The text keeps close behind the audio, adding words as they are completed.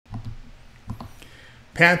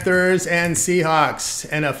Panthers and Seahawks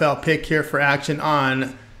NFL pick here for action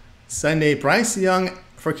on Sunday. Bryce Young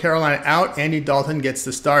for Carolina out. Andy Dalton gets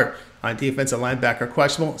the start. On defense, a linebacker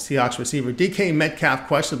questionable. Seahawks receiver DK Metcalf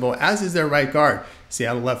questionable, as is their right guard.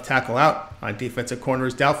 Seattle left tackle out. On defensive corner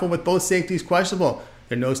is doubtful, with both safeties questionable.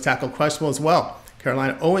 Their nose tackle questionable as well.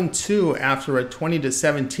 Carolina 0-2 after a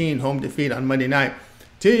 20-17 home defeat on Monday night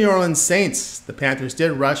to New Orleans Saints. The Panthers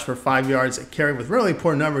did rush for 5 yards a carry with really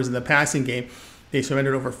poor numbers in the passing game. They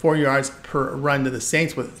surrendered over 4 yards per run to the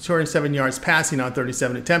Saints with 207 yards passing on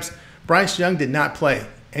 37 attempts. Bryce Young did not play.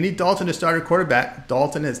 Andy Dalton to starter quarterback.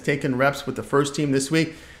 Dalton has taken reps with the first team this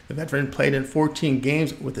week. The veteran played in 14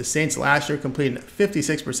 games with the Saints last year, completing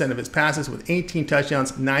 56% of his passes with 18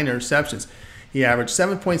 touchdowns, 9 interceptions. He averaged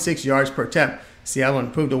 7.6 yards per attempt. Seattle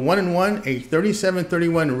improved to 1-1, a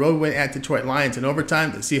 37-31 road win at Detroit Lions. In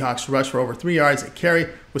overtime, the Seahawks rushed for over 3 yards a carry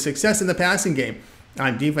with success in the passing game.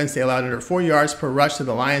 On defense, they allowed under 4 yards per rush to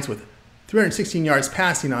the Lions with 316 yards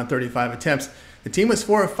passing on 35 attempts. The team was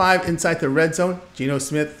 4 of 5 inside the red zone. Geno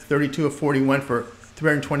Smith, 32 of 41 for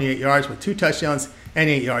 328 yards with 2 touchdowns and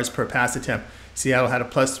 8 yards per pass attempt. Seattle had a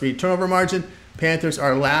 +3 turnover margin. Panthers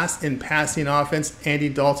are last in passing offense. Andy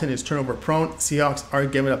Dalton is turnover prone. Seahawks are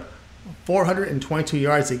giving up 422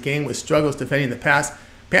 yards a game with struggles defending the pass.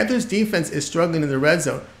 Panthers defense is struggling in the red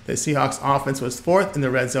zone. The Seahawks offense was 4th in the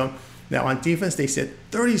red zone. Now on defense, they sit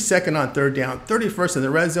 32nd on third down, 31st in the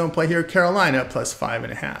red zone play here. Carolina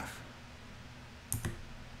 +5.5.